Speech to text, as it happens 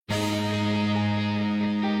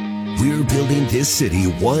We're building this city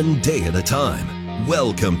one day at a time.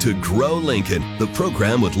 Welcome to Grow Lincoln, the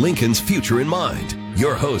program with Lincoln's future in mind.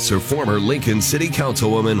 Your hosts are former Lincoln City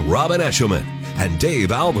Councilwoman Robin Eshelman and Dave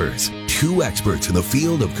Albers, two experts in the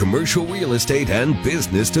field of commercial real estate and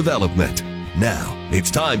business development. Now, it's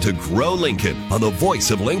time to Grow Lincoln on the voice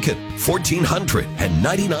of Lincoln,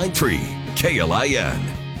 1499.3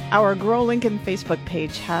 KLIN. Our Grow Lincoln Facebook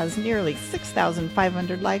page has nearly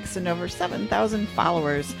 6,500 likes and over 7,000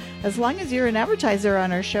 followers. As long as you're an advertiser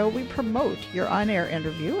on our show, we promote your on-air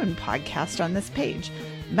interview and podcast on this page.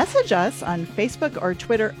 Message us on Facebook or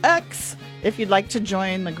Twitter X if you'd like to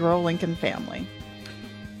join the Grow Lincoln family.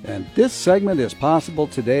 And this segment is possible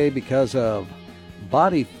today because of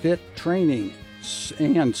Body Fit Training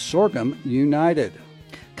and Sorghum United.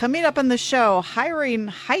 Coming up on the show, hiring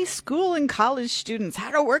high school and college students, how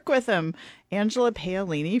to work with them. Angela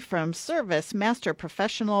Paolini from Service Master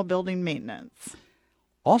Professional Building Maintenance.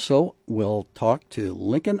 Also, we'll talk to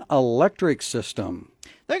Lincoln Electric System.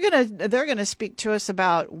 They're gonna speak to us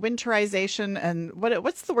about winterization and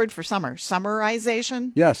what's the word for summer?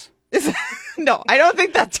 Summerization? Yes. No, I don't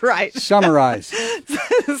think that's right. Summarize.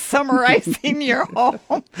 Summarizing your home.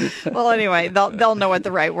 Well, anyway, they'll know what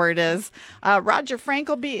the right word is. Roger Frank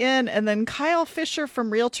will be in, and then Kyle Fisher from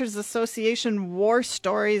Realtors Association, war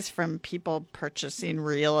stories from people purchasing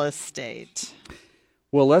real estate.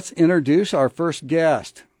 Well, let's introduce our first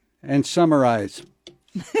guest and summarize.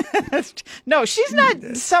 No, she's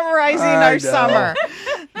not summarizing our summer.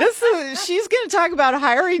 She's going to talk about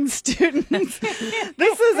hiring students.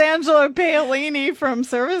 This is Angela Paolini from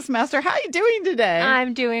Service Master. How are you doing today?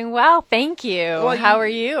 I'm doing well, thank you. Well, how are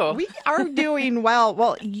you? We are doing well.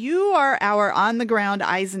 Well, you are our on-the-ground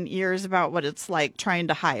eyes and ears about what it's like trying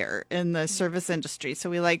to hire in the service industry. So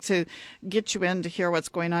we like to get you in to hear what's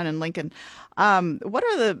going on in Lincoln. What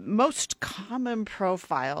are the most common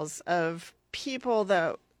profiles of people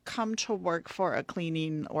that come to work for a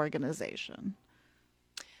cleaning organization?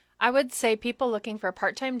 I would say people looking for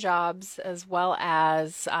part-time jobs as well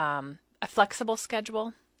as a flexible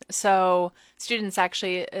schedule. So students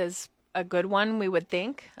actually is a good one, we would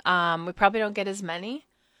think. We probably don't get as many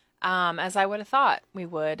as I would have thought we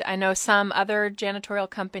would. I know some other janitorial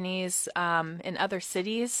companies in other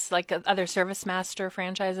cities, like other Service Master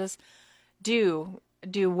franchises, do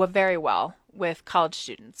very well with college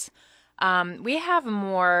students. We have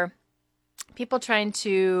more people trying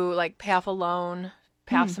to like pay off a loan,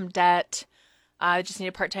 pay off some debt, just need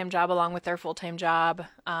a part-time job along with their full-time job,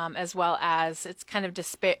 as well as it's kind of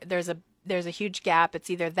there's a huge gap. It's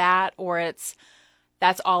either that or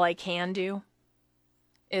that's all I can do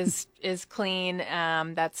is clean.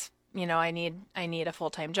 That's, I need a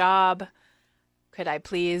full-time job. Could I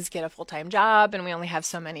please get a full-time job? And we only have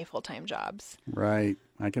so many full-time jobs. Right.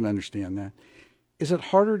 I can understand that. Is it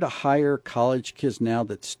harder to hire college kids now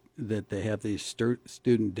that they have these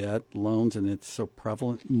student debt loans and it's so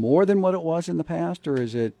prevalent more than what it was in the past, or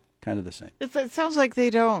is it kind of the same? It sounds like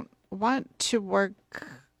they don't want to work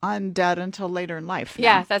on debt until later in life. Now.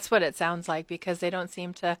 Yeah, that's what it sounds like because they don't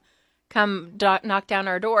seem to come knock down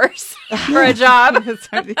our doors for a job.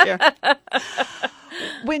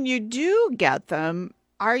 When you do get them,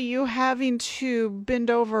 are you having to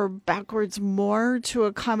bend over backwards more to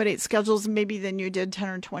accommodate schedules maybe than you did 10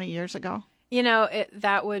 or 20 years ago?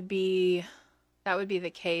 That would be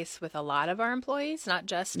the case with a lot of our employees, not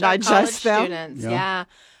just college students. Yeah.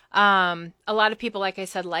 A lot of people, like I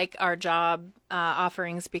said, like our job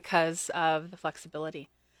offerings because of the flexibility.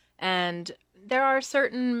 And there are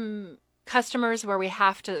certain customers where we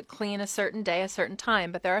have to clean a certain day, a certain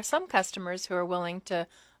time, but there are some customers who are willing to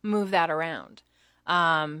move that around.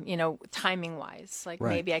 Timing wise, like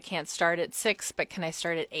right. Maybe I can't start at 6, but can I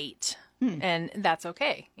start at 8? And that's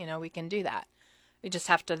okay. We can do that. We just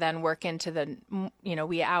have to then work into the,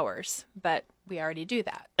 wee hours, but we already do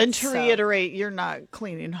that. And to reiterate, you're not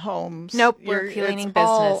cleaning homes. Nope. We're cleaning it's businesses.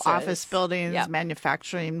 all office buildings, yep.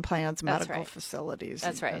 manufacturing plants, That's medical right. facilities.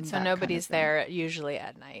 That's right. And So that nobody's kind of there usually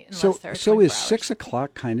at night. So they're is 24 6 hours.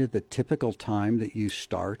 o'clock kind of the typical time that you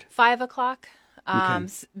start? 5 o'clock. Okay.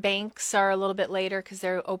 Banks are a little bit later because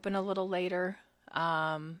they're open a little later.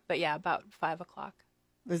 But yeah, about 5 o'clock.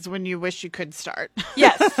 Is when you wish you could start.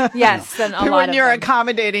 Yes. And a lot when of you're them.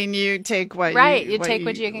 accommodating, you take what you take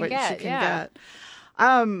what you can get. Get.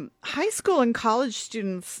 High school and college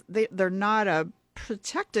students, they're not a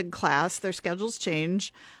protected class. Their schedules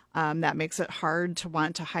change. That makes it hard to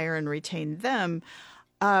want to hire and retain them.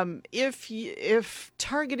 If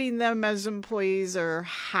targeting them as employees or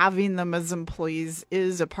having them as employees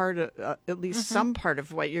is a part of at least some part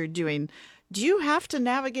of what you're doing, Do you have to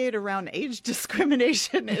navigate around age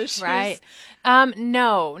discrimination issues? Right.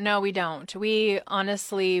 No, we don't. We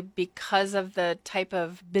honestly, because of the type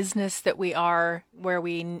of business that we are, where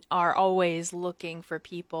we are always looking for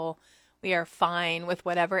people, we are fine with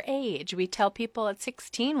whatever age. We tell people at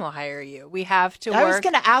 16 we'll hire you. We have to work. I was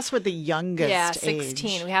going to ask what the youngest Yeah,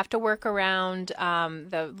 16. age. We have to work around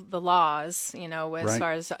the laws, as Right.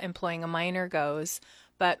 far as employing a minor goes.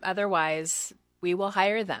 But otherwise, we will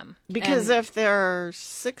hire them. Because And- if they're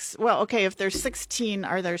if they're 16,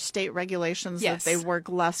 are there state regulations Yes. that they work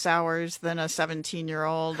less hours than a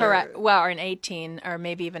 17-year-old? Correct. Well, or an 18, or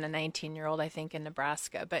maybe even a 19-year-old, I think, in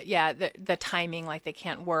Nebraska. But yeah, the timing, like they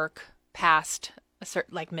can't work past a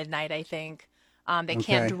certain, like midnight, I think. They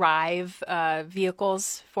can't Okay. drive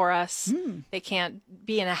vehicles for us. They can't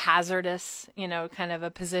be in a hazardous, kind of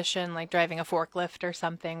a position, like driving a forklift or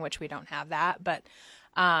something, which we don't have that. But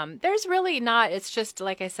there's really not. It's just,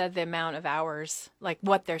 like I said, the amount of hours, like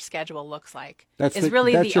what their schedule looks like, That's is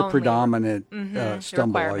really that's the your only predominant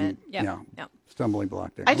stumbling, requirement. Yep. stumbling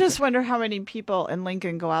block there. I just wonder how many people in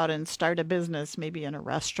Lincoln go out and start a business, maybe in a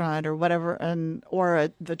restaurant or whatever,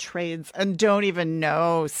 the trades, and don't even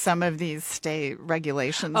know some of these state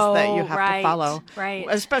regulations that you have to follow. Right.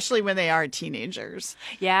 Especially when they are teenagers.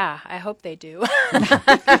 Yeah, I hope they do.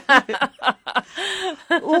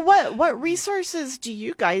 Well, what resources do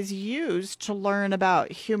you guys use to learn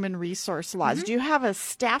about human resource laws? Do you have a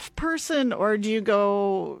staff person, or do you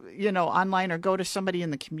go, online, or go to somebody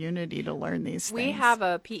in the community to learn these things? We have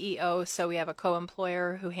a PEO, so we have a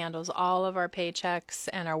co-employer who handles all of our paychecks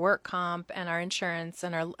and our work comp and our insurance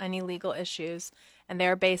and any legal issues, and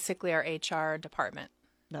they're basically our HR department.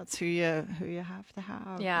 That's who you have to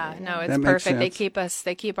have. Yeah, no, it's That makes perfect. sense.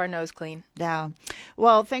 They keep our nose clean. Yeah.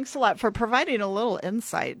 Well, thanks a lot for providing a little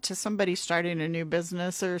insight to somebody starting a new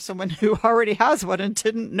business or someone who already has one and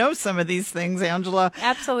didn't know some of these things, Angela.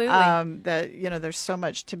 Absolutely. That, there's so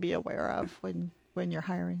much to be aware of when you're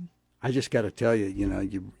hiring. I just got to tell you,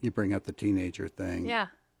 you bring up the teenager thing. Yeah.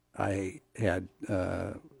 I had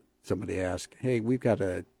somebody ask, "Hey, we've got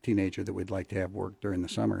a teenager that we'd like to have work during the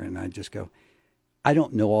summer," and I just go, "I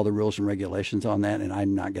don't know all the rules and regulations on that, and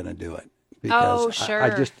I'm not going to do it because Oh, sure.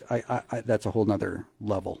 I that's a whole nother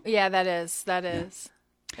level." Yeah, that is.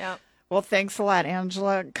 Yeah. Well, thanks a lot,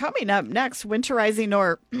 Angela. Coming up next, winterizing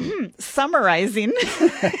or summarizing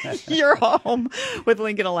your home with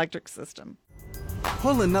Lincoln Electric System.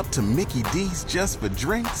 Pulling up to Mickey D's just for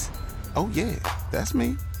drinks? Oh yeah, that's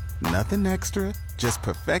me. Nothing extra, just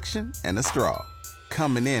perfection and a straw.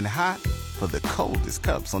 Coming in hot for the coldest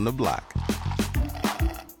cups on the block.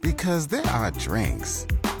 Because there are drinks.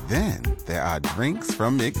 Then there are drinks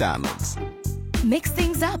from McDonald's. Mix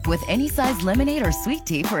things up with any size lemonade or sweet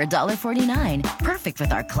tea for $1.49. Perfect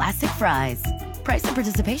with our classic fries. Price and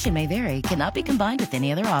participation may vary. Cannot be combined with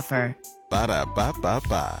any other offer.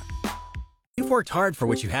 Ba-da-ba-ba-ba. You've worked hard for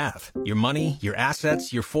what you have. Your money, your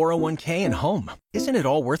assets, your 401k, and home. Isn't it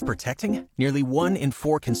all worth protecting? Nearly 1 in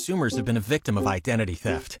 4 consumers have been a victim of identity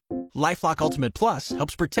theft. LifeLock Ultimate Plus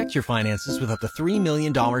helps protect your finances with up to $3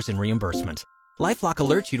 million in reimbursement. LifeLock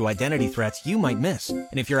alerts you to identity threats you might miss.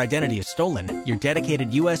 And if your identity is stolen, your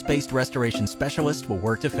dedicated U.S.-based restoration specialist will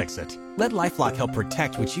work to fix it. Let LifeLock help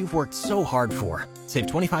protect what you've worked so hard for. Save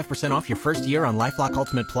 25% off your first year on LifeLock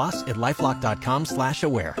Ultimate Plus at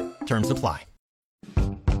LifeLock.com/aware. Terms apply.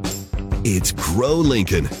 It's Grow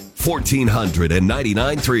Lincoln,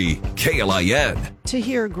 1499.3 KLIN. To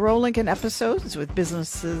hear Grow Lincoln episodes with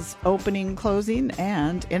businesses opening, closing,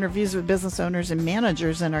 and interviews with business owners and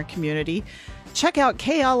managers in our community, check out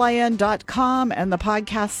KLIN.com and the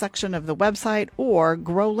podcast section of the website, or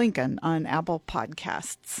Grow Lincoln on Apple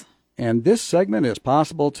Podcasts. And this segment is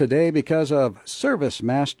possible today because of Service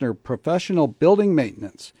Master Professional Building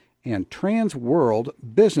Maintenance and Trans World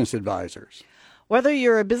Business Advisors. Whether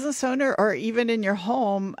you're a business owner or even in your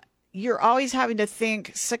home, you're always having to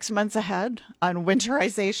think 6 months ahead on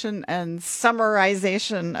winterization and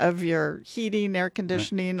summerization of your heating, air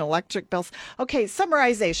conditioning, electric bills. Okay,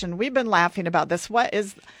 summerization. We've been laughing about this. Hey,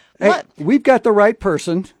 we've got the right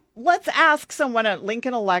person. Let's ask someone at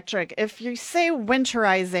Lincoln Electric. If you say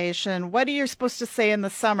winterization, what are you supposed to say in the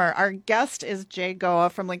summer? Our guest is Jay Goa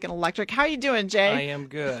from Lincoln Electric. How are you doing, Jay? I am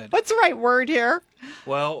good. What's the right word here?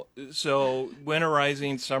 Well, so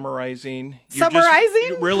winterizing, summerizing.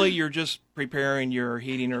 You're just preparing your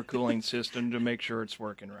heating or cooling system to make sure it's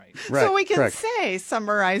working right. Right, So we can correct. say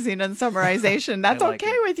summarizing and summarization. That's I like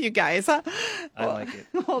okay it. with you guys, huh? I like it.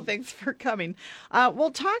 Well, thanks for coming.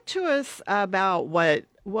 Well, talk to us about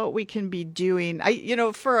what we can be doing.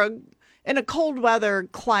 In a cold weather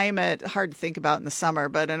climate, hard to think about in the summer,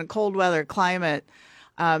 but in a cold weather climate,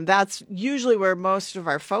 That's usually where most of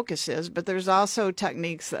our focus is, but there's also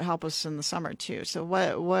techniques that help us in the summer too. So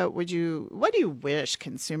what do you wish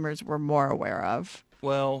consumers were more aware of?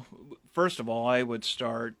 Well, first of all, I would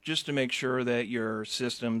start just to make sure that your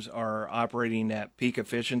systems are operating at peak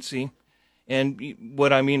efficiency. And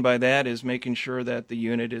what I mean by that is making sure that the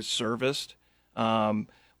unit is serviced.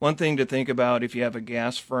 One thing to think about, if you have a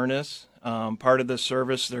gas furnace, part of the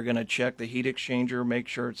service, they're going to check the heat exchanger, make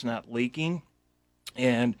sure it's not leaking.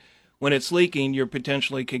 And when it's leaking, you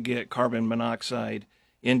potentially could get carbon monoxide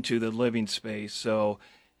into the living space. So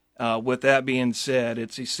with that being said,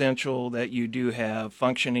 it's essential that you do have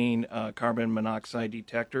functioning carbon monoxide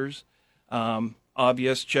detectors.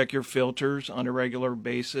 Obvious, check your filters on a regular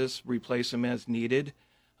basis, replace them as needed.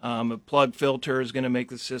 A plug filter is going to make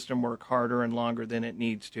the system work harder and longer than it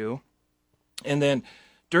needs to. And then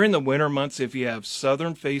during the winter months, if you have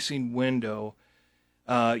southern-facing window,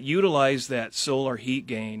 utilize that solar heat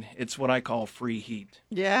gain. It's what I call free heat.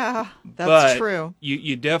 Yeah, that's true.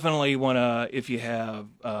 You definitely want to, if you have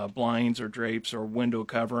blinds or drapes or window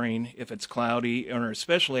covering, if it's cloudy, or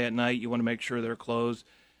especially at night, you want to make sure they're closed.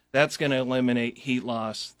 That's going to eliminate heat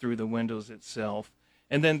loss through the windows itself.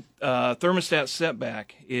 And then thermostat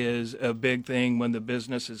setback is a big thing when the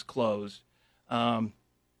business is closed.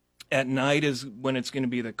 At night is when it's going to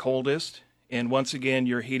be the coldest. And once again,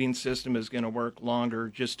 your heating system is going to work longer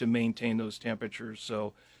just to maintain those temperatures.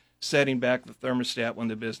 So setting back the thermostat when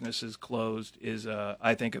the business is closed is,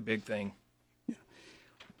 I think, a big thing.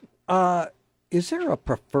 Is there a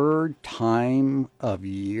preferred time of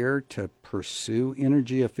year to pursue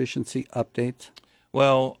energy efficiency updates?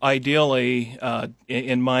 Well, ideally,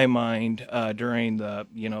 in my mind, during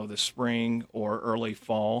the spring or early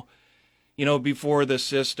fall, before the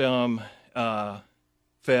system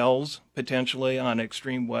fails potentially on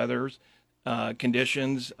extreme weather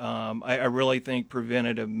conditions. I really think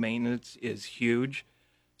preventative maintenance is huge.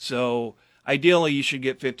 So ideally, you should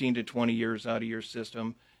get 15 to 20 years out of your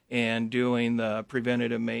system, and doing the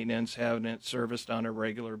preventative maintenance, having it serviced on a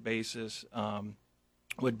regular basis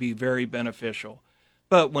would be very beneficial.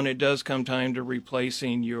 But when it does come time to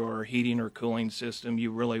replacing your heating or cooling system,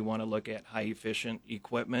 you really want to look at high-efficient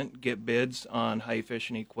equipment, get bids on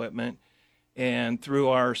high-efficient equipment. And through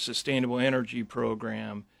our sustainable energy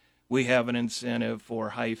program, we have an incentive for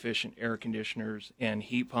high-efficient air conditioners and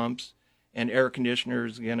heat pumps. And air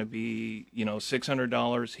conditioners is going to be,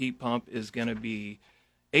 $600. Heat pump is going to be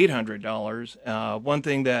 $800. One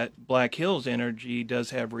thing that Black Hills Energy does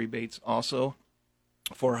have rebates also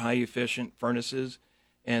for high-efficient furnaces,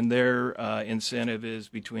 and their incentive is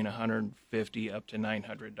between $150 up to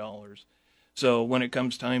 $900. So when it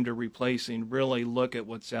comes time to replacing, really look at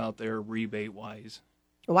what's out there rebate-wise.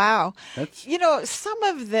 Wow. Some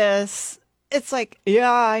of this, it's like,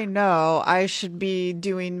 yeah, I know I should be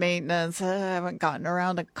doing maintenance. I haven't gotten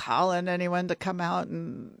around to calling anyone to come out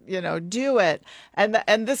and, do it.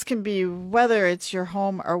 And this can be whether it's your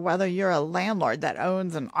home or whether you're a landlord that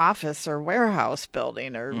owns an office or warehouse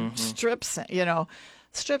building or strip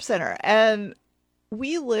center. And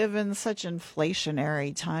we live in such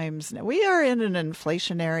inflationary times. We are in an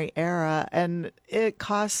inflationary era, and it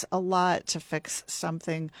costs a lot to fix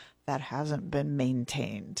something that hasn't been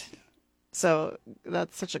maintained. So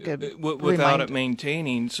that's such a good without reminder. it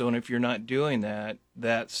maintaining. So, and if you're not doing that,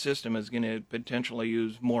 that system is going to potentially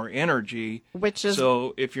use more energy. Which is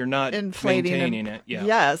so if you're not maintaining it, yeah.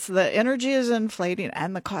 Yes, the energy is inflating,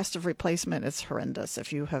 and the cost of replacement is horrendous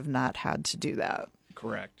if you have not had to do that.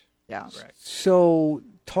 Correct. Yeah. Correct. So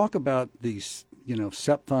talk about these,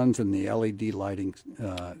 SEP funds and the LED lighting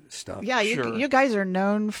stuff. Yeah, Sure. You guys are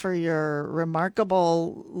known for your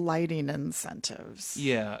remarkable lighting incentives.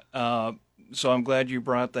 Yeah. So I'm glad you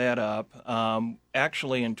brought that up.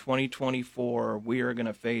 Actually, in 2024, we are going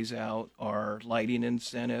to phase out our lighting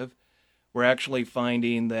incentive. We're actually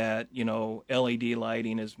finding that, LED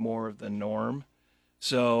lighting is more of the norm.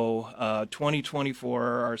 So 2024,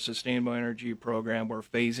 our Sustainable Energy Program, we're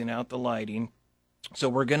phasing out the lighting. So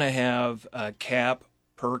we're going to have a cap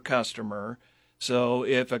per customer. So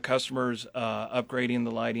if a customer's upgrading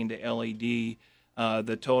the lighting to LED,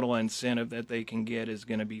 the total incentive that they can get is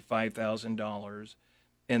going to be $5,000.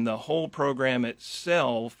 And the whole program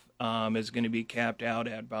itself is going to be capped out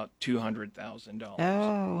at about $200,000.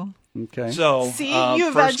 Oh. Okay. So see,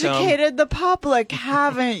 you've educated the public,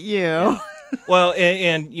 haven't you? Well,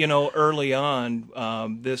 and early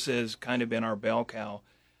on, this has kind of been our bell cow.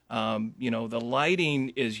 The lighting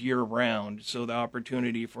is year-round, so the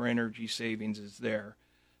opportunity for energy savings is there.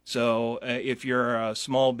 So if you're a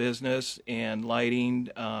small business and lighting,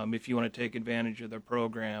 if you want to take advantage of the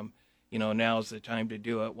program, now's the time to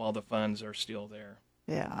do it while the funds are still there.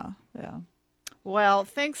 Yeah, yeah. Well,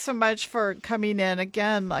 thanks so much for coming in.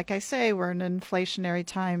 Again, like I say, we're in inflationary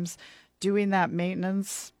times. Doing that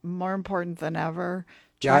maintenance, more important than ever.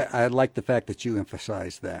 Yeah, I like the fact that you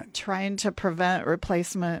emphasize that. Trying to prevent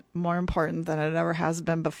replacement, more important than it ever has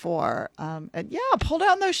been before. And yeah, pull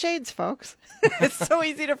down those shades, folks. It's so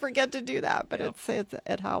easy to forget to do that, but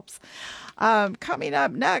it helps. Coming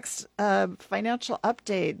up next, financial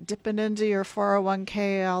update, dipping into your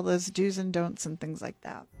 401k, all those do's and don'ts and things like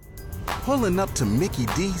that. Pulling up to Mickey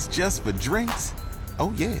D's just for drinks?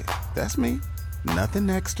 Oh yeah, that's me.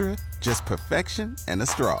 Nothing extra, just perfection and a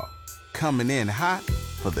straw. Coming in hot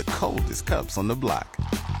for the coldest cups on the block.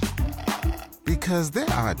 Because there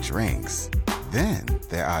are drinks. Then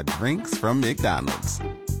there are drinks from McDonald's.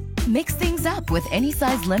 Mix things up with any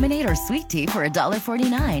size lemonade or sweet tea for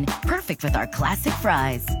 $1.49. Perfect with our classic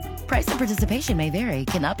fries. Price and participation may vary.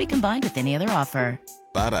 Cannot be combined with any other offer.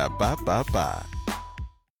 Ba-da-ba-ba-ba.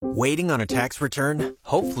 Waiting on a tax return?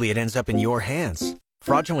 Hopefully it ends up in your hands.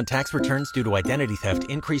 Fraudulent tax returns due to identity theft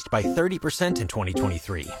increased by 30% in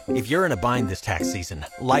 2023. If you're in a bind this tax season,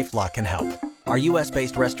 LifeLock can help. Our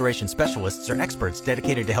U.S.-based restoration specialists are experts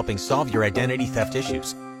dedicated to helping solve your identity theft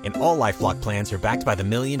issues. And all LifeLock plans are backed by the $1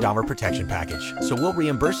 Million Protection Package. So we'll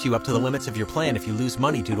reimburse you up to the limits of your plan if you lose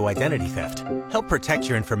money due to identity theft. Help protect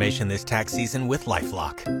your information this tax season with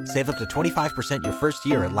LifeLock. Save up to 25% your first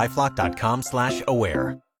year at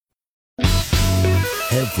LifeLock.com/aware.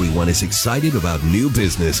 Everyone is excited about new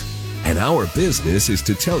business, and our business is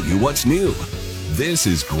to tell you what's new. This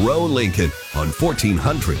is Grow Lincoln on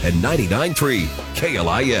 1499.3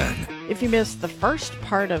 KLIN. If you missed the first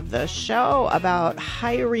part of the show about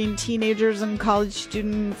hiring teenagers and college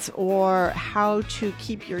students or how to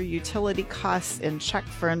keep your utility costs in check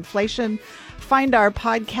for inflation, find our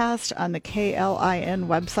podcast on the KLIN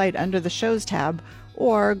website under the shows tab,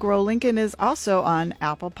 or Grow Lincoln is also on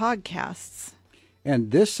Apple Podcasts.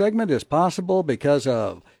 And this segment is possible because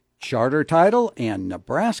of Charter Title and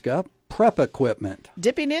Nebraska Prep Equipment.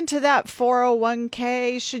 Dipping into that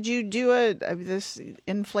 401k, should you do it? This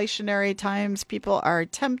inflationary times, people are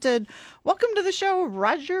tempted. Welcome to the show,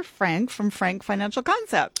 Roger Frank from Frank Financial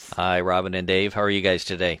Concepts. Hi, Robin and Dave. How are you guys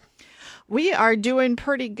today? We are doing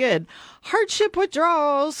pretty good. Hardship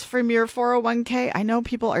withdrawals from your 401k. I know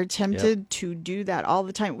people are tempted to do that all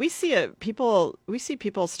the time. We see it. We see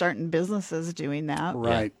people starting businesses doing that.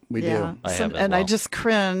 Right. We do. I have as and well. I just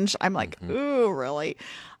cringe. I'm like, ooh, really?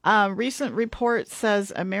 Recent report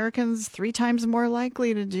says Americans 3 times more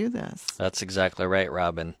likely to do this. That's exactly right,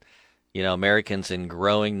 Robin. You know, Americans in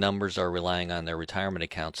growing numbers are relying on their retirement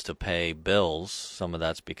accounts to pay bills. Some of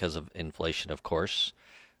that's because of inflation, of course.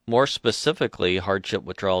 More specifically, hardship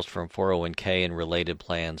withdrawals from 401k and related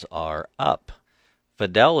plans are up.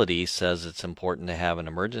 Fidelity says it's important to have an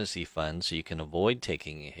emergency fund so you can avoid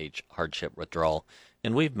taking a hardship withdrawal,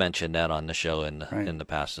 and we've mentioned that on the show in the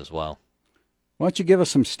past as well. Why don't you give us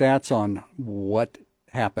some stats on what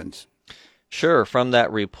happens? Sure. From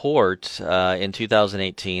that report, in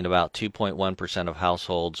 2018, about 2.1% of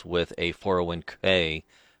households with a 401k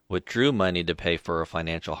withdrew money to pay for a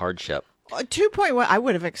financial hardship. 2.1. I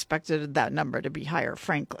would have expected that number to be higher,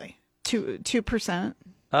 frankly. 2%.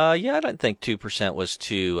 Yeah, I don't think 2% was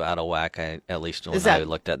too out of whack. At least when I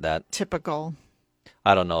looked at that. Typical.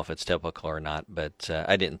 I don't know if it's typical or not, but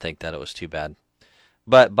I didn't think that it was too bad.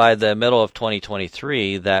 But by the middle of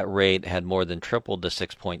 2023, that rate had more than tripled to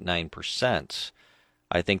 6.9%.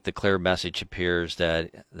 I think the clear message appears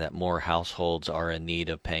that more households are in need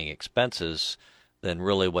of paying expenses than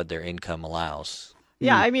really what their income allows.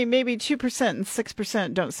 Yeah, I mean, maybe 2% and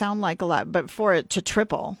 6% don't sound like a lot, but for it to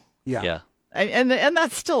triple. Yeah. And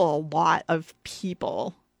that's still a lot of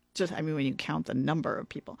people. When you count the number of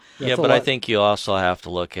people. Yeah, but I think you also have to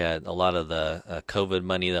look at a lot of the COVID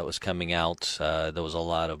money that was coming out. There was a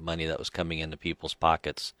lot of money that was coming into people's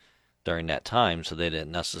pockets during that time, so they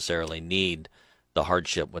didn't necessarily need the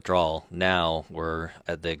hardship withdrawal. Now we're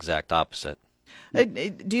at the exact opposite.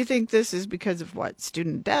 Do you think this is because of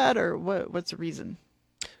student debt, or what's the reason?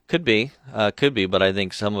 Could be, but I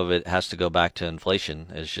think some of it has to go back to inflation.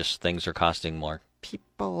 It's just things are costing more.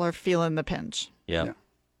 People are feeling the pinch. Yeah.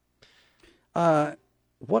 Talk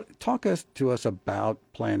to us about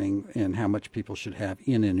planning and how much people should have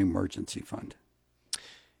in an emergency fund.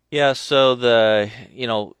 Yeah, so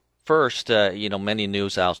first, many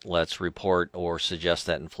news outlets report or suggest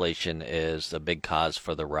that inflation is a big cause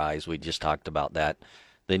for the rise. We just talked about that.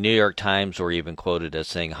 The New York Times were even quoted as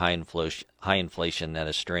saying high inflation that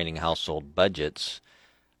is straining household budgets.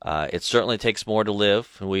 It certainly takes more to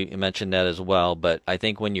live. We mentioned that as well, but I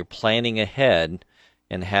think when you're planning ahead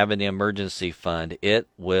and having the emergency fund, it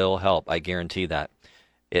will help. I guarantee that.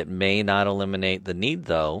 It may not eliminate the need,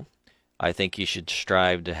 though. I think you should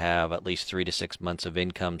strive to have at least 3 to 6 months of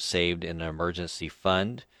income saved in an emergency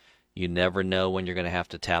fund. You never know when you're going to have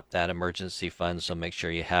to tap that emergency fund, so make sure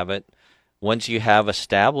you have it. Once you have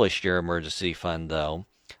established your emergency fund, though,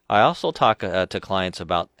 I also talk to clients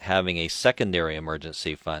about having a secondary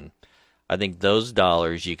emergency fund. I think those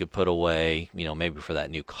dollars you could put away, maybe for that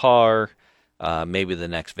new car, maybe the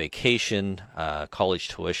next vacation, college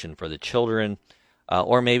tuition for the children,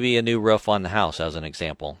 or maybe a new roof on the house as an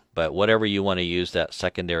example. But whatever you want to use that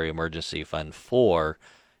secondary emergency fund for,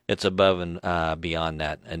 it's above and beyond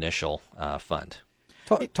that initial fund.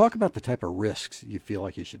 Talk about the type of risks you feel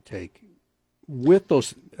like you should take with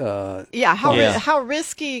those. How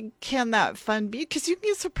risky can that fund be? Because you can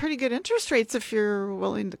get some pretty good interest rates if you're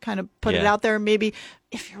willing to kind of put it out there. Maybe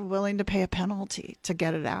if you're willing to pay a penalty to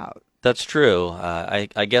get it out. That's true.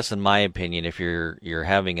 I guess in my opinion, if you're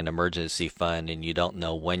having an emergency fund and you don't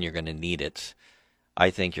know when you're going to need it, I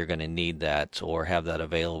think you're going to need that or have that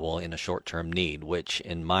available in a short-term need, which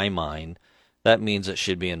in my mind, that means it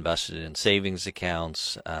should be invested in savings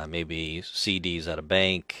accounts, maybe CDs at a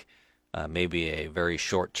bank, maybe a very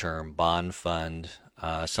short-term bond fund,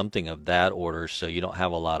 something of that order, so you don't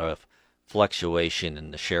have a lot of fluctuation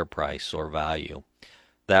in the share price or value.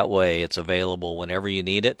 That way it's available whenever you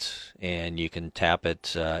need it, and you can tap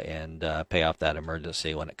it and pay off that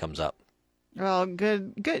emergency when it comes up. Well,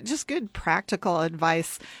 good, just good practical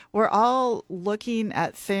advice. We're all looking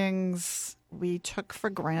at things we took for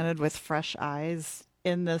granted with fresh eyes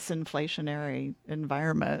in this inflationary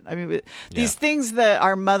environment. I mean, these things that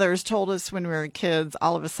our mothers told us when we were kids,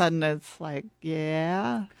 all of a sudden it's like,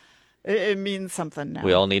 it means something now.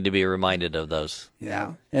 We all need to be reminded of those.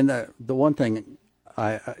 Yeah. And the one thing,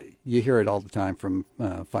 you hear it all the time from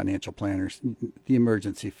financial planners, the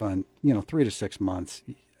emergency fund, 3 to 6 months.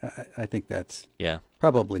 I think that's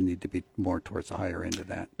probably need to be more towards the higher end of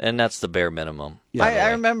that. And that's the bare minimum. Yeah. I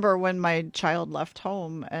remember when my child left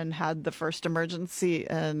home and had the first emergency,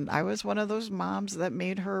 and I was one of those moms that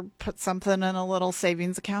made her put something in a little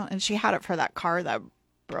savings account, and she had it for that car that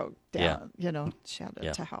broke down. She had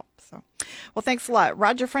it to help. So, well, thanks a lot.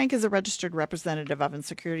 Roger Frank is a registered representative of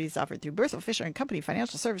Securities offered through Berthel Fisher and Company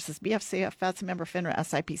Financial Services, BFCFS, member FINRA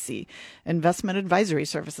SIPC. Investment advisory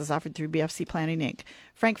services offered through BFC Planning Inc.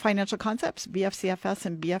 Frank Financial Concepts, BFCFS,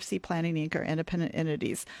 and BFC Planning Inc. are independent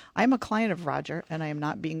entities. I am a client of Roger, and I am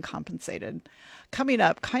not being compensated. Coming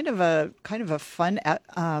up, kind of a fun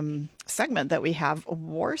segment that we have: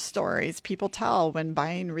 war stories people tell when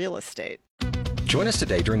buying real estate. Join us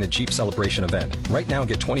today during the Jeep Celebration event. Right now,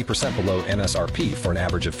 get 20% below MSRP for an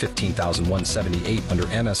average of $15,178 under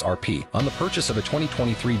MSRP on the purchase of a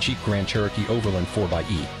 2023 Jeep Grand Cherokee Overland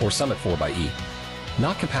 4xE or Summit 4xE.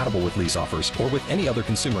 Not compatible with lease offers or with any other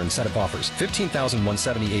consumer incentive offers.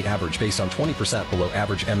 $15,178 average based on 20% below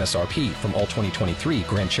average MSRP from all 2023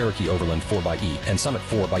 Grand Cherokee Overland 4xE and Summit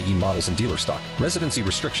 4xE models in dealer stock. Residency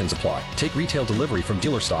restrictions apply. Take retail delivery from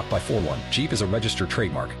dealer stock by 4/1. Jeep is a registered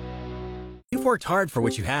trademark. You've worked hard for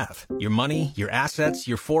what you have. Your money, your assets,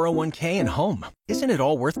 your 401k, and home. Isn't it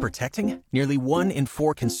all worth protecting? Nearly 1 in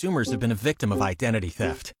 4 consumers have been a victim of identity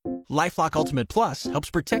theft. LifeLock Ultimate Plus helps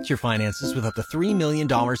protect your finances with up to $3 million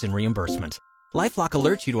in reimbursement. LifeLock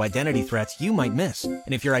alerts you to identity threats you might miss.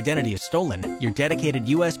 And if your identity is stolen, your dedicated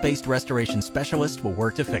U.S.-based restoration specialist will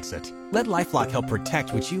work to fix it. Let LifeLock help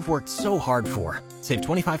protect what you've worked so hard for. Save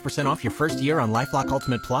 25% off your first year on LifeLock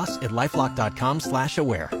Ultimate Plus at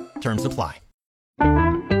LifeLock.com/aware. Terms apply.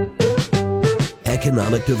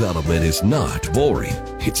 Economic development is not boring.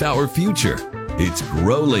 It's our future. It's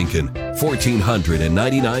Grow Lincoln,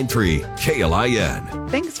 1499.3 KLIN.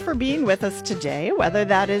 Thanks for being with us today, whether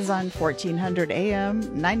that is on 1400 AM,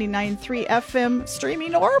 99.3 FM,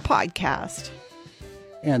 streaming or podcast.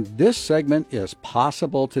 And this segment is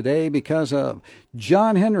possible today because of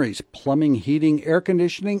John Henry's Plumbing, Heating, Air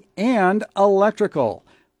Conditioning, and Electrical,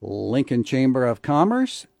 Lincoln Chamber of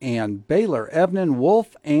Commerce, and Baylor, Evnen,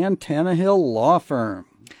 Wolf, and Tannehill Law Firm.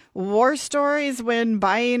 War stories when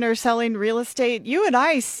buying or selling real estate. You and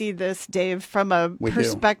I see this, Dave, from a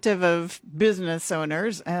perspective of business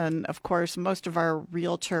owners. And of course, most of our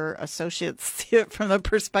realtor associates see it from the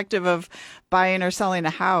perspective of buying or selling a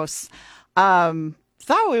house.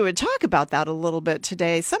 Thought we would talk about that a little bit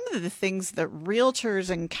today. Some of the things that realtors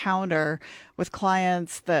encounter with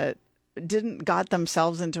clients that got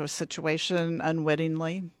themselves into a situation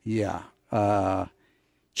unwittingly. Yeah.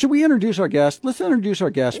 Should we introduce our guest? Let's introduce our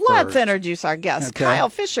guest first. Let's introduce our guest. Okay. Kyle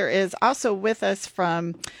Fisher is also with us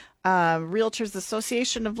from Realtors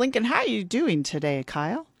Association of Lincoln. How are you doing today,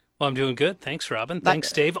 Kyle? Well, I'm doing good. Thanks, Robin.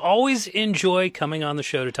 Thanks, Dave. Always enjoy coming on the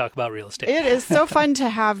show to talk about real estate. It is so fun to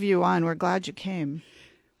have you on. We're glad you came.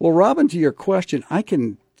 Well, Robin, to your question, I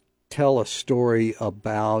can tell a story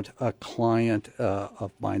about a client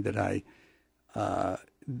of mine that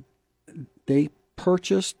they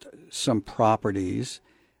purchased some properties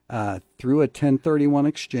through a 1031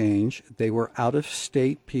 exchange. They were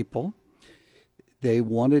out-of-state people. They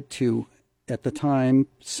wanted to, at the time,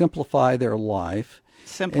 simplify their life.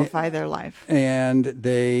 And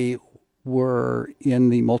they were in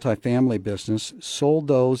the multifamily business, sold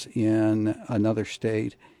those in another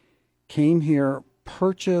state, came here,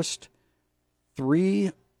 purchased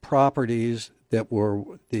 3 properties that were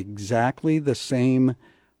exactly the same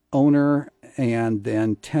owner and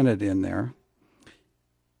then tenant in there,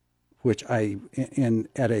 which and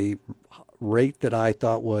at a rate that I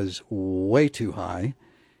thought was way too high.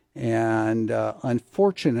 And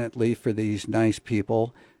unfortunately for these nice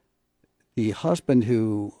people, the husband,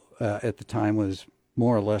 who at the time was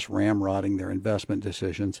more or less ramrodding their investment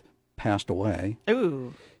decisions, passed away.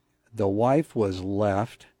 Ooh. The wife was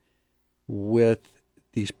left with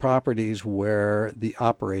these properties where the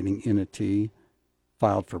operating entity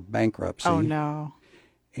filed for bankruptcy. Oh, no.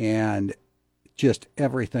 And just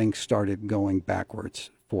everything started going backwards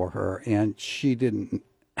for her, and she didn't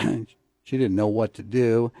know what to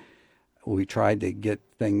do. We tried to get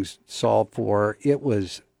things solved for her. It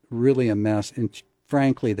was really a mess, and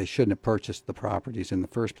frankly, they shouldn't have purchased the properties in the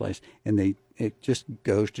first place. And it just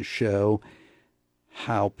goes to show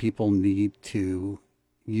how people need to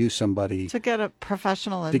use somebody to get a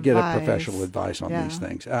professional advice on these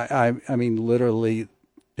things. I mean, literally,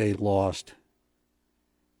 they lost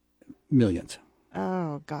millions.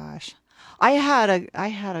 Oh gosh, I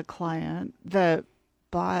had a client that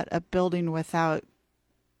bought a building without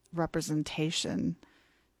representation,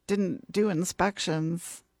 didn't do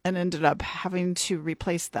inspections, and ended up having to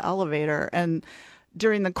replace the elevator. And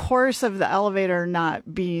during the course of the elevator not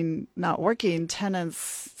working,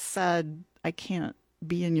 tenants said, "I can't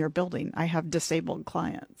be in your building. I have disabled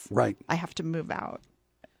clients. Right. I have to move out."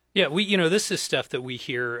 Yeah, this is stuff that we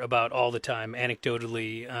hear about all the time,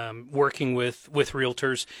 anecdotally, working with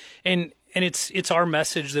realtors, and it's our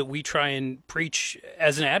message that we try and preach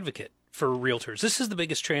as an advocate for realtors. This is the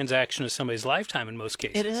biggest transaction of somebody's lifetime in most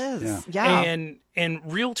cases. It is, yeah. And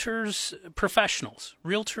realtors, professionals,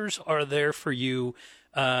 realtors are there for you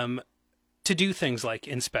to do things like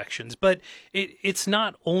inspections. But it's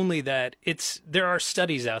not only that. There are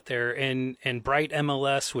studies out there, and Bright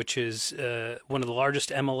MLS, which is one of the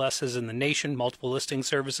largest MLSs in the nation, multiple listing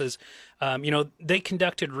services, they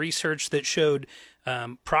conducted research that showed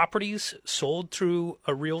properties sold through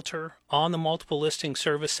a realtor on the multiple listing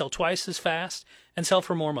service sell twice as fast and sell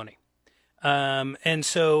for more money. And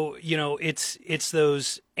so, it's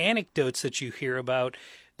those anecdotes that you hear about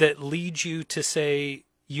that lead you to say,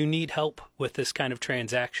 you need help with this kind of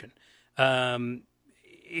transaction. And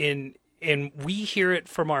we hear it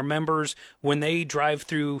from our members when they drive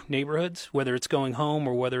through neighborhoods, whether it's going home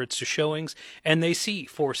or whether it's to showings, and they see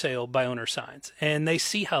for sale by owner signs, and they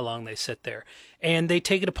see how long they sit there, and they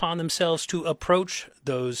take it upon themselves to approach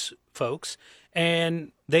those folks,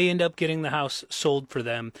 and they end up getting the house sold for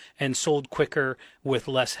them and sold quicker with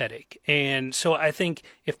less headache. And so I think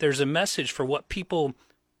if there's a message for what people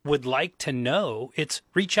would like to know, it's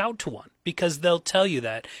reach out to one, because they'll tell you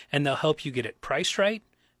that, and they'll help you get it priced right.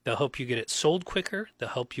 They'll help you get it sold quicker. They'll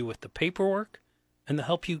help you with the paperwork, and they'll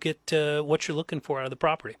help you get what you're looking for out of the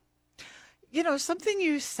property. Something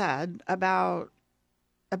you said about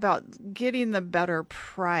getting the better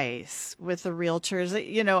price with the realtors,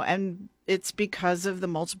 and it's because of the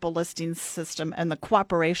multiple listing system and the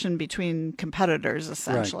cooperation between competitors,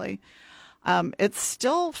 essentially. Right. It's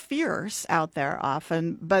still fierce out there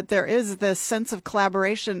often, but there is this sense of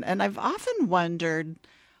collaboration. And I've often wondered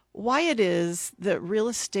why it is that real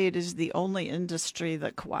estate is the only industry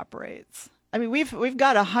that cooperates. I mean, we've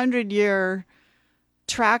got 100-year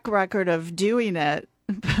track record of doing it.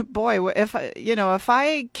 Boy, if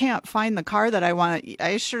I can't find the car that I want,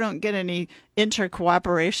 I sure don't get any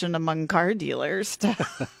inter-cooperation among car dealers to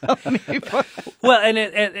help me. Well,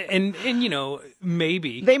 and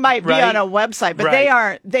maybe they might be on a website, but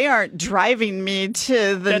right. they aren't driving me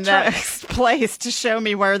to the next place to show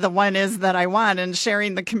me where the one is that I want and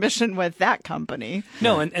sharing the commission with that company.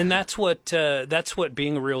 No, and that's what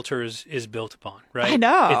being a realtor is built upon, right? I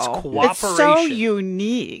know. It's cooperation. It's so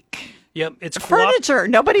unique. Yep, it's furniture.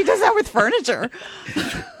 Nobody does that with furniture.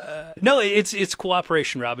 No, it's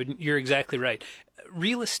cooperation, Robin. You're exactly right.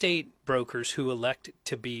 Real estate brokers who elect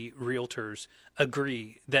to be realtors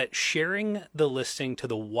agree that sharing the listing to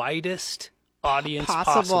the widest audience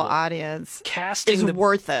possible audience casting is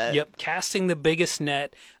worth it. Yep, casting the biggest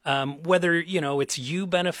net. Whether it's you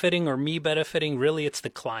benefiting or me benefiting, really it's the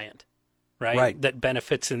client, right? That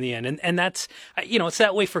benefits in the end, and that's it's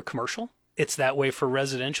that way for commercial. It's that way for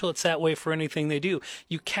residential. It's that way for anything they do.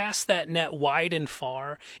 You cast that net wide and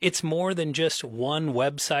far. It's more than just one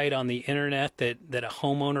website on the internet that a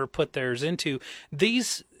homeowner put theirs into.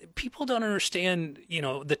 These people don't understand,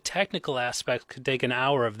 the technical aspects could take an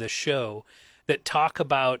hour of this show that talk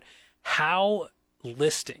about how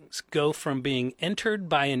listings go from being entered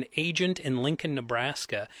by an agent in Lincoln,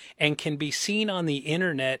 Nebraska, and can be seen on the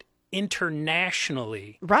internet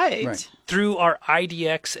internationally, right, through our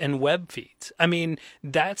IDX and web feeds. I mean,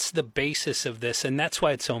 that's the basis of this, and that's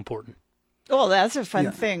why it's so important. Well, that's a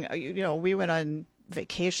fun thing. We went on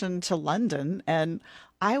vacation to London, and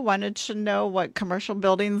I wanted to know what commercial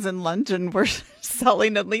buildings in London were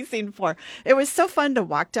selling and leasing for. It was so fun to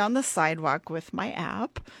walk down the sidewalk with my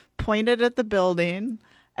app, point it at the building,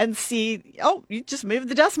 and see, you just moved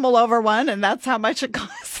the decimal over one, and that's how much it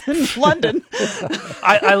costs in London.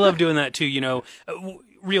 I love doing that too.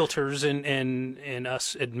 Realtors and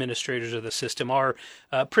us administrators of the system are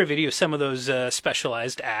privy to some of those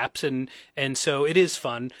specialized apps, and so it is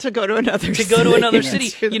fun to go to another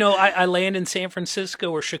city. I land in San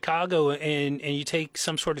Francisco or Chicago, and you take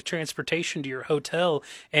some sort of transportation to your hotel,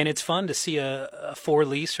 and it's fun to see a for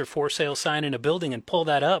lease or for sale sign in a building and pull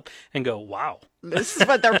that up and go, wow. This is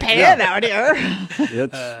what they're paying out here.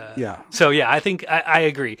 So I think I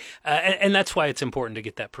agree, and that's why it's important to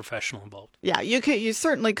get that professional involved. Yeah, you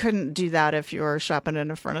certainly couldn't do that if you were shopping in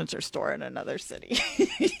a furniture store in another city.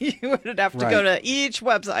 You would have to go to each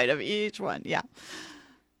website of each one. Yeah.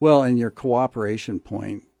 Well, and your cooperation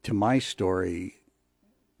point to my story,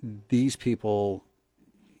 these people,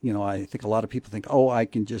 I think a lot of people think, I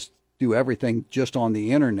can just do everything just on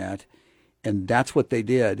the internet, and that's what they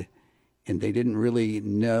did. And they didn't really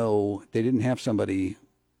know, they didn't have somebody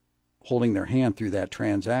holding their hand through that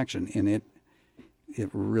transaction, and it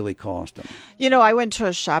really cost them. I went to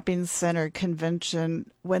a shopping center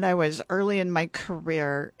convention when I was early in my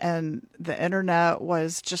career, and the internet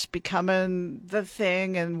was just becoming the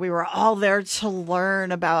thing, and we were all there to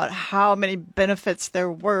learn about how many benefits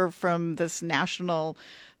there were from this national,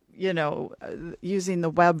 using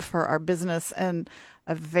the web for our business. And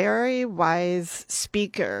a very wise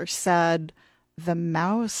speaker said, the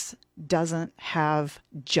mouse doesn't have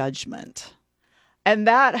judgment. And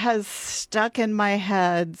that has stuck in my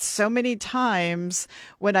head so many times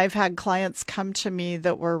when I've had clients come to me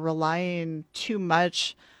that were relying too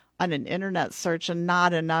much on an internet search and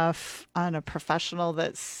not enough on a professional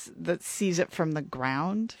that sees it from the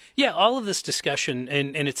ground. Yeah, all of this discussion,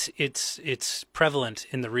 and it's prevalent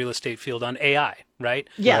in the real estate field on AI, right?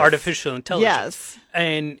 Yes. Artificial intelligence.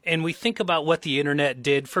 Yes. And we think about what the internet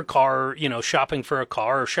did for shopping for a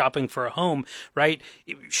car or shopping for a home, right?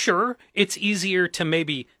 Sure, it's easier to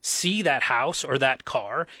maybe see that house or that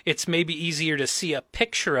car. It's maybe easier to see a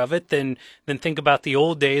picture of it than think about the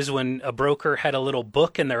old days when a broker had a little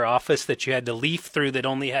book in their office that you had to leaf through that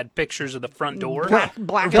only had pictures of the front door.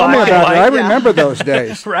 Black Tell me about it. I remember those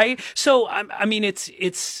days. Right? So, I mean,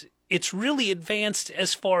 it's really advanced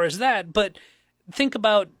as far as that, but think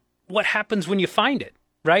about what happens when you find it,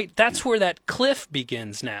 right? That's where that cliff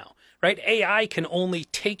begins now, right? AI can only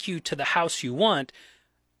take you to the house you want,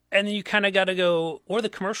 and then you kind of got to go, or the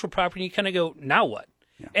commercial property, you kind of go, now what?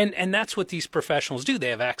 Yeah. And that's what these professionals do. They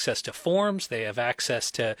have access to forms. They have access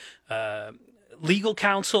to legal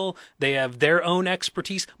counsel. They have their own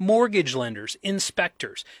expertise. Mortgage lenders,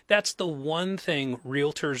 inspectors. That's the one thing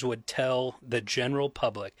realtors would tell the general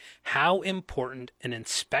public, how important an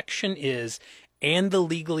inspection is and the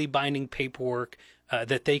legally binding paperwork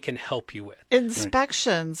that they can help you with.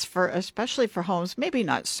 Inspections especially for homes, maybe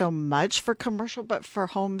not so much for commercial, but for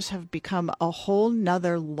homes have become a whole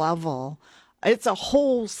nother level. It's a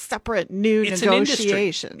whole separate new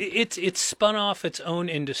negotiation. It's spun off its own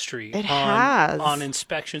industry. It has on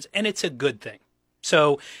inspections, and it's a good thing.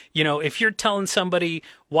 So, if you're telling somebody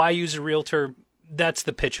why use a realtor, that's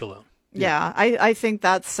the pitch alone. Yeah, I think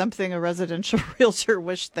that's something a residential realtor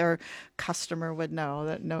wish their customer would know.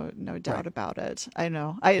 That no doubt about it. I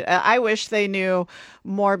know. I wish they knew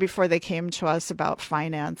more before they came to us about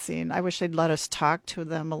financing. I wish they'd let us talk to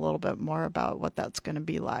them a little bit more about what that's going to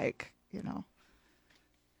be like.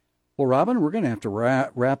 Well, Robin, we're going to have to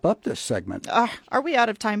wrap up this segment. Are we out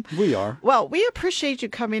of time? We are. Well, we appreciate you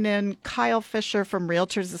coming in. Kyle Fisher from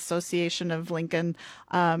Realtors Association of Lincoln.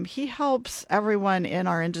 He helps everyone in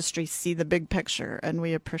our industry see the big picture, and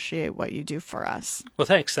we appreciate what you do for us. Well,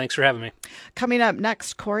 thanks. Thanks for having me. Coming up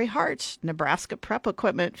next, Corey Hart, Nebraska Prep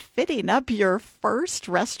Equipment, fitting up your first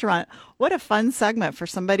restaurant. What a fun segment for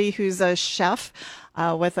somebody who's a chef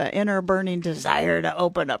with an inner burning desire to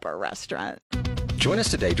open up a restaurant. Join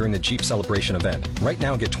us today during the Jeep Celebration event. Right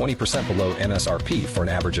now, get 20% below MSRP for an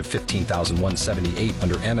average of $15,178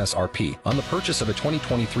 under MSRP on the purchase of a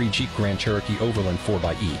 2023 Jeep Grand Cherokee Overland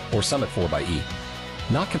 4xE or Summit 4xE.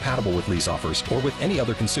 Not compatible with lease offers or with any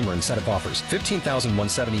other consumer incentive offers.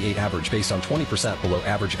 $15,178 average based on 20% below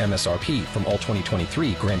average MSRP from all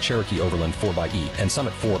 2023 Grand Cherokee Overland 4xE and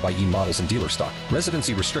Summit 4xE models in dealer stock.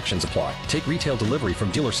 Residency restrictions apply. Take retail delivery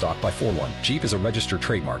from dealer stock by 4/1. Jeep is a registered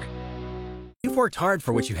trademark. You've worked hard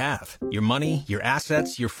for what you have. Your money, your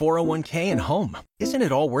assets, your 401k, and home. Isn't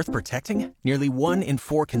it all worth protecting? Nearly 1 in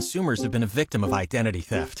 4 consumers have been a victim of identity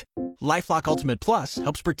theft. LifeLock Ultimate Plus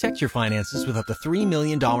helps protect your finances with up to $3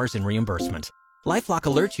 million in reimbursement. LifeLock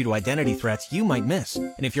alerts you to identity threats you might miss.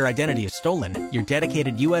 And if your identity is stolen, your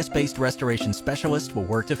dedicated U.S.-based restoration specialist will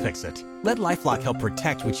work to fix it. Let LifeLock help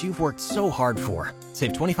protect what you've worked so hard for.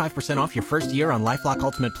 Save 25% off your first year on LifeLock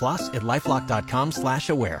Ultimate Plus at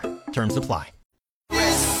LifeLock.com/aware. Terms apply.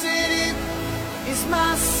 This city is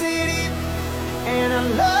my city, and I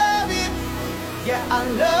love it. Yeah, I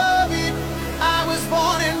love it. I was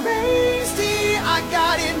born and raised here. I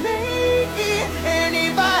got it made here, and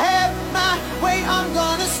if I have my way, I'm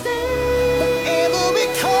gonna stay forever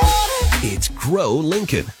because It's Grow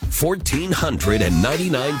Lincoln,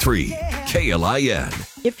 1499.3 KLIN.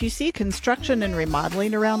 If you see construction and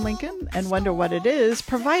remodeling around Lincoln and wonder what it is,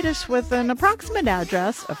 provide us with an approximate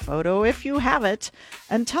address, a photo if you have it,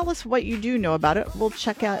 and tell us what you do know about it. We'll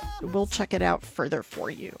check it out further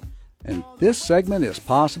for you. And this segment is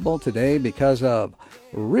possible today because of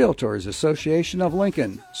Realtors Association of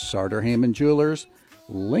Lincoln, Sartor Heyman Jewelers,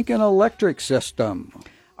 Lincoln Electric System.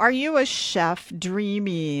 Are you a chef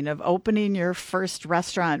dreaming of opening your first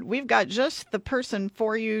restaurant? We've got just the person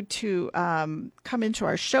for you to come into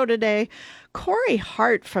our show today. Corey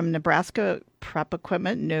Hart from Nebraska Prep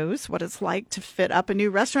Equipment knows what it's like to fit up a new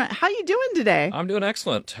restaurant. How you doing today? I'm doing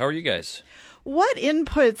excellent. How are you guys? What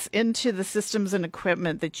inputs into the systems and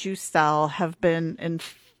equipment that you sell have been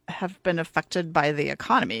affected by the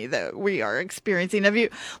economy that we are experiencing? Have you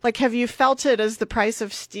felt it as the price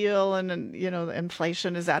of steel and the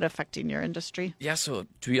inflation, is that affecting your industry? Yeah, so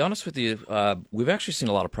to be honest with you, we've actually seen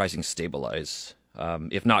a lot of pricing stabilize,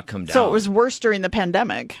 if not come down. So it was worse during the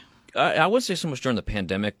pandemic. I wouldn't say so much during the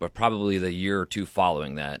pandemic, but probably the year or two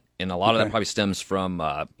following that. And a lot of that probably stems from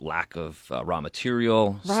lack of raw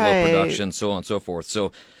material, slow production, so on and so forth.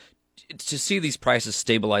 So to see these prices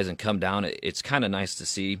stabilize and come down, it's kind of nice to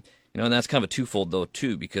see. And that's kind of a twofold, though,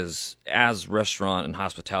 too, because as restaurant and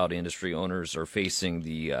hospitality industry owners are facing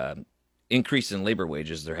the increase in labor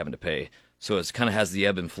wages they're having to pay. So it kind of has the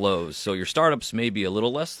ebb and flows. So your startups may be a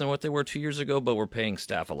little less than what they were 2 years ago, but we're paying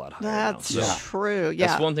staff a lot higher That's now. true, yeah.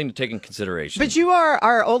 That's one thing to take in consideration. But you are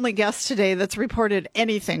our only guest today that's reported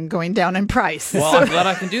anything going down in price. Well, I'm glad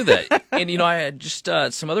I can do that. And, I had just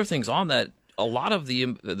some other things on that. A lot of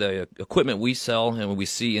the equipment we sell and we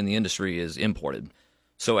see in the industry is imported.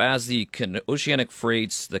 So as the oceanic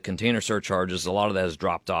freights, the container surcharges, a lot of that has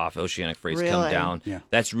dropped off. Oceanic freights come down. Yeah.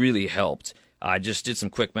 That's really helped. I just did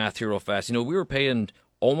some quick math here real fast. We were paying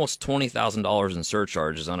almost $20,000 in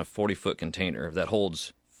surcharges on a 40-foot container that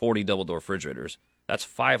holds 40 double-door refrigerators. That's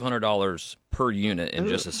 $500 per unit in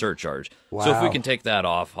just a surcharge. Wow. So if we can take that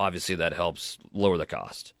off, obviously that helps lower the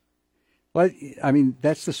cost. Well, I mean,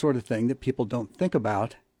 that's the sort of thing that people don't think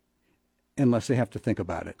about unless they have to think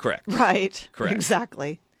about it. Correct. Right. Correct.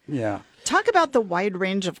 Exactly. Yeah. Talk about the wide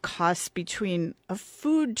range of costs between a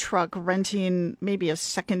food truck renting maybe a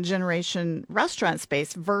second-generation restaurant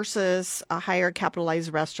space versus a higher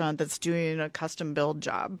capitalized restaurant that's doing a custom-build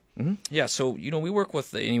job. Mm-hmm. Yeah, so, we work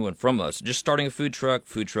with anyone from us. Just starting a food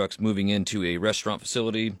trucks moving into a restaurant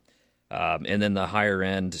facility, and then the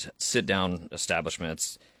higher-end sit-down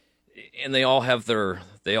establishments. And they all have their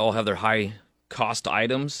high-cost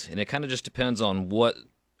items, and it kind of just depends on what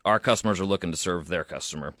our customers are looking to serve their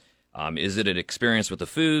customer. Is it an experience with the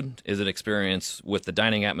food? Is it experience with the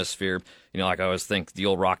dining atmosphere? Like I always think the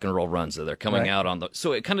old rock and roll runs that they're coming out on.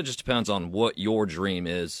 So it kind of just depends on what your dream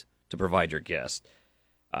is to provide your guest.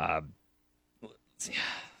 Let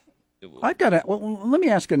me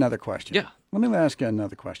ask another question. Yeah. Let me ask you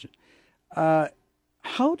another question.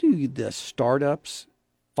 How do the startups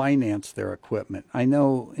finance their equipment? I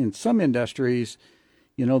know in some industries,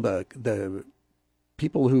 the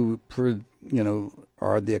people who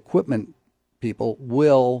are the equipment people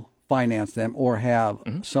will finance them or have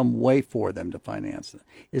some way for them to finance them.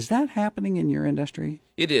 Is that happening in your industry?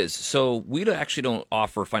 It is. So we actually don't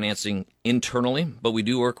offer financing internally, but we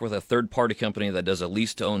do work with a third-party company that does a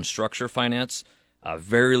lease-to-own structure finance,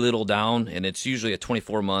 very little down, and it's usually a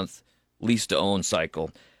 24-month lease-to-own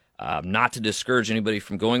cycle. Not to discourage anybody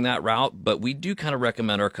from going that route, but we do kind of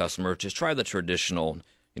recommend our customer just try the traditional,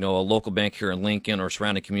 a local bank here in Lincoln or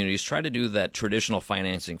surrounding communities, try to do that traditional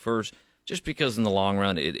financing first, just because in the long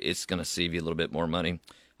run, it's going to save you a little bit more money.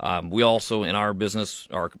 We also, in our business,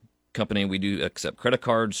 our company, we do accept credit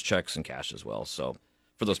cards, checks, and cash as well. So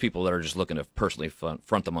for those people that are just looking to personally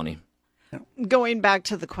front the money. Going back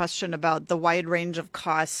to the question about the wide range of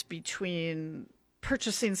costs between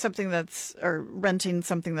purchasing something or renting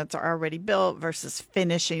something that's already built versus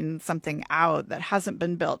finishing something out that hasn't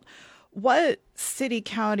been built, what city,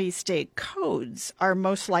 county, state codes are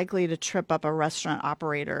most likely to trip up a restaurant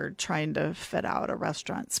operator trying to fit out a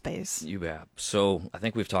restaurant space? You bet. So I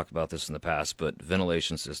think we've talked about this in the past, but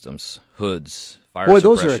ventilation systems, hoods, fire suppression.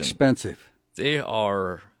 Boy, those are expensive. They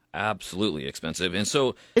are absolutely expensive. And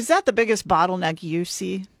so, is that the biggest bottleneck you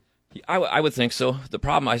see? I would think so. The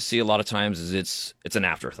problem I see a lot of times is it's an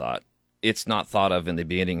afterthought. It's not thought of in the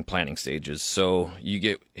beginning planning stages. So you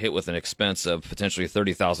get hit with an expense of potentially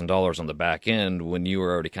 $30,000 on the back end when you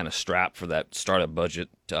were already kind of strapped for that startup budget.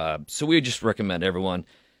 So we just recommend everyone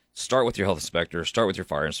start with your health inspector, start with your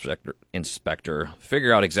fire inspector,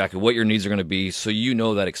 figure out exactly what your needs are going to be so you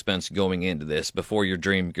know that expense going into this before your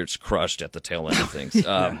dream gets crushed at the tail end of things.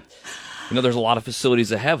 There's a lot of facilities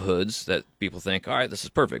that have hoods that people think, all right, this is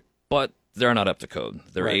perfect, but they're not up to code.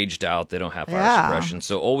 They're aged out. They don't have fire suppression.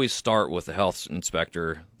 So always start with the health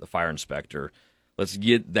inspector, the fire inspector. Let's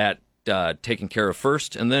get that taken care of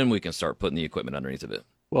first, and then we can start putting the equipment underneath of it.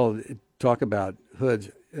 Well, talk about hoods.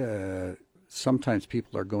 Sometimes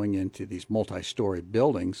people are going into these multi-story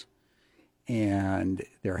buildings, and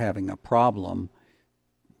they're having a problem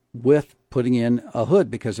with putting in a hood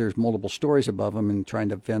because there's multiple stories above them and trying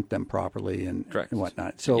to vent them properly and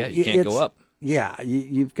whatnot. So you can't go up. Yeah,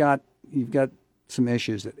 you've got some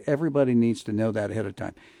issues that everybody needs to know that ahead of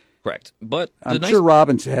time. Correct. But I'm sure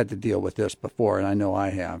Robin's had to deal with this before, and I know I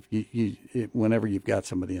have. Whenever you've got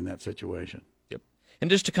somebody in that situation. Yep. And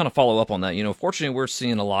just to kind of follow up on that, fortunately, we're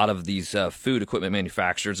seeing a lot of these food equipment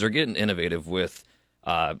manufacturers. They're getting innovative with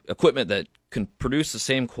equipment that can produce the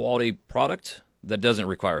same quality product that doesn't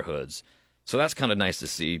require hoods. So that's kind of nice to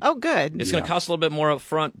see. Oh, good. It's going to cost a little bit more up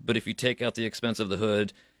front, but if you take out the expense of the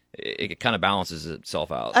hood, it kind of balances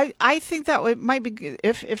itself out. I think that might be good.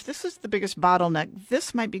 If this is the biggest bottleneck,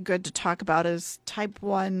 this might be good to talk about as type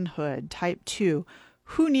 1 hood, type 2.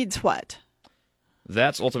 Who needs what?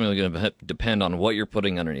 That's ultimately going to depend on what you're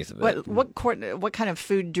putting underneath of it. What kind of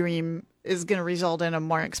food dream is going to result in a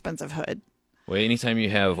more expensive hood? Well, anytime you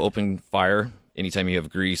have open fire, anytime you have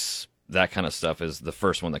grease, that kind of stuff is the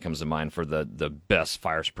first one that comes to mind for the best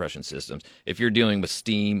fire suppression systems. If you're dealing with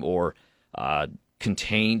steam or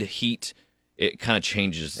contained heat, it kind of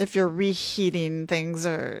changes. If you're reheating things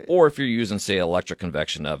or if you're using, say, electric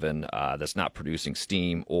convection oven that's not producing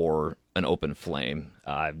steam or an open flame,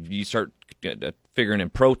 you start figuring in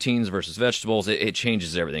proteins versus vegetables, it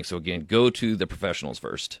changes everything. So again, go to the professionals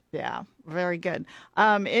first. Yeah, very good.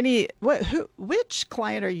 Which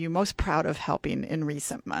client are you most proud of helping in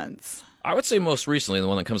recent months? I would say most recently, the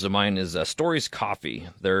one that comes to mind is Stories Coffee.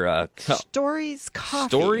 They're Stories Coffee.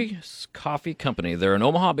 Stories Coffee Company. They're an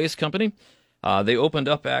Omaha-based company. They opened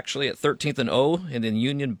up actually at 13th and O in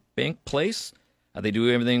Union Bank Place. They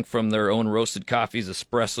do everything from their own roasted coffees,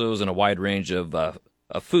 espressos, and a wide range of a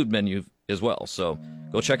food menu as well. So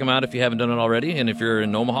go check them out if you haven't done it already. And if you're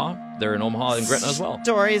in Omaha, they're in Omaha and Gretna as well.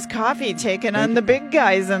 Stories Coffee taking on the big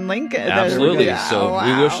guys in Lincoln. Absolutely. So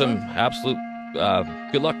we wish them absolute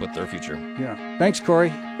good luck with their future. Yeah. Thanks, Corey.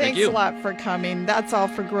 Thanks a lot for coming. That's all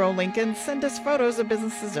for Grow Lincoln. Send us photos of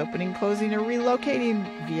businesses opening, closing, or relocating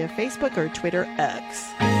via Facebook or Twitter X.